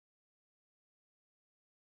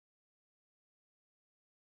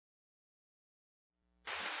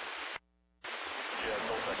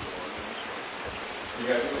You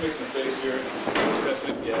guys, let's make some space here.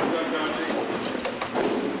 Assessment. Yeah. Who's unconscious?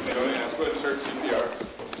 Okay, let's go ahead and start CPR.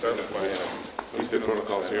 Start with my police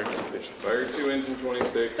protocols here. Fire 2 engine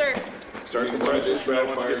 26. Sir. Start compression. Brad,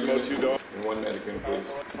 why don't you get some O2 dog? And 1 medic in, please.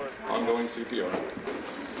 Ongoing CPR.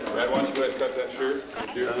 Brad, why don't you go ahead and cut that shirt?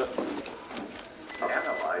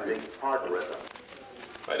 Analyzing heart rhythm.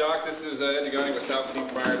 Hi, Doc. This is Ed Gunning with South King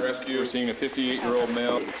Fire and Rescue. We're seeing a 58-year-old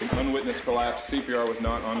male. It's an unwitnessed collapse. CPR was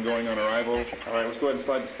not ongoing on arrival. All right, let's go ahead and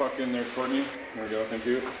slide this puck in there, Courtney. There we go. Thank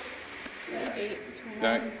you. 8,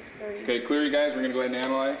 30. Okay, clear, you guys. We're going to go ahead and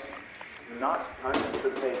analyze. Do not touch the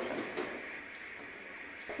patient.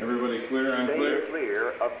 Everybody clear? I'm Stay clear.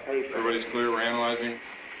 clear of patient. Everybody's clear. We're analyzing.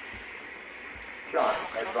 Shock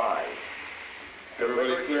advised.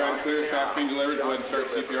 Everybody clear? I'm clear. Shock being delivered. Go ahead and start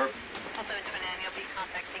CPR.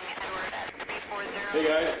 Hey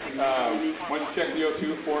guys, why don't you check the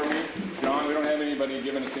O2 for me? John, we don't have anybody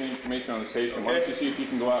giving us any information on this patient. Why don't you see if you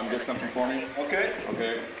can go out and get something for me? Okay.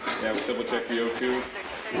 Okay. Yeah, we'll double check the O2.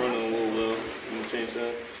 Running a little low. Can you change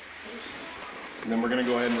that? And then we're going to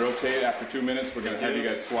go ahead and rotate. After 2 minutes, we're going to have you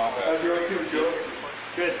guys swap out. How's your O2, Joe?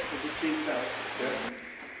 Good. We just changed that. Okay.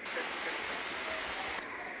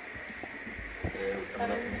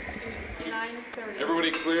 9:30.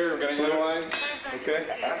 Everybody clear? We're going to analyze. Okay.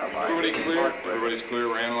 Everybody's clear? Everybody's clear.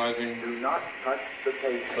 We're analyzing. Do not touch the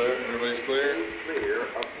patient. Clear. Everybody's clear. Stay clear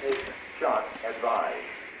of patient. Shock advised.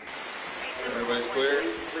 Everybody's clear.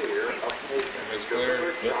 Clear of patient. Everybody's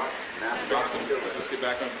clear. Yep. Johnson, let's get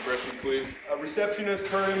back on compressions, please. A receptionist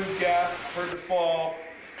heard him gasp, heard the fall.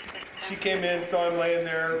 She came in, saw him laying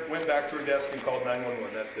there, went back to her desk and called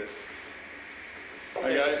 911. That's it.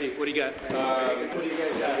 Hi guys. What do you got? What do you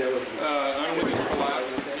guys have there with you? Unwitnessed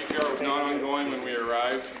collapse. CPR was not ongoing when we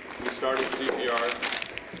arrived. We started CPR.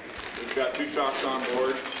 We've got 2 shocks on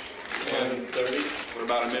board, and we're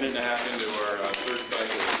about a minute and a half into our 3rd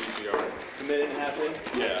cycle of CPR. A minute and a half in?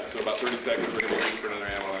 Yeah, so about 30 seconds we're going to wait for another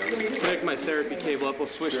analyze. Connect my therapy cable up. We'll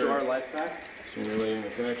switch to our life pack. Simulating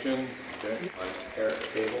the connection. Okay.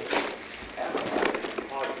 Cable. I'm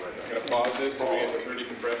going to pause this till we get to 30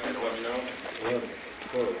 compressions. Let me know.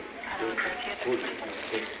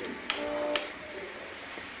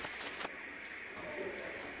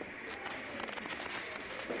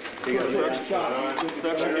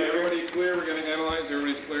 Okay, everybody clear? We're going to analyze.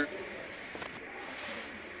 Everybody's clear?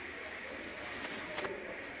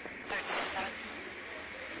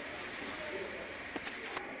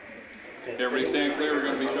 Everybody staying clear? We're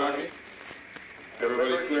going to be shocking.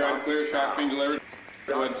 Everybody clear? I'm clear. Shock being delivered.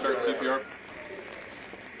 Go ahead and start CPR.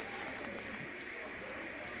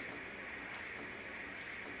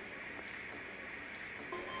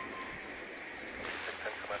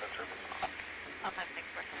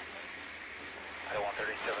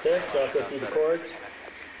 Okay, sock go through the cords.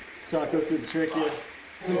 Sock go through the trachea.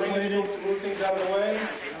 Move things out of the way.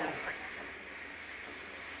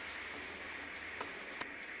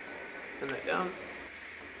 Turn that down.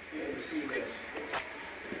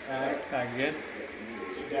 Back again.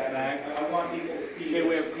 I want people to see. Okay,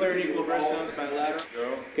 we have cleared equal breast sounds bilateral. Go.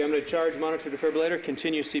 Okay, I'm going to charge monitor defibrillator.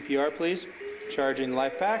 Continue CPR, please. Charging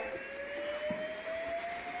life pack.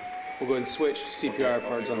 We'll go ahead and switch CPR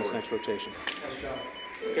parts on this next rotation.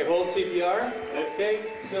 Okay, hold CPR. Okay,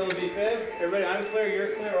 still to be fed. Everybody, I'm clear,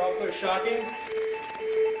 you're clear, we're all clear. Shocking.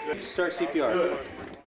 Start CPR.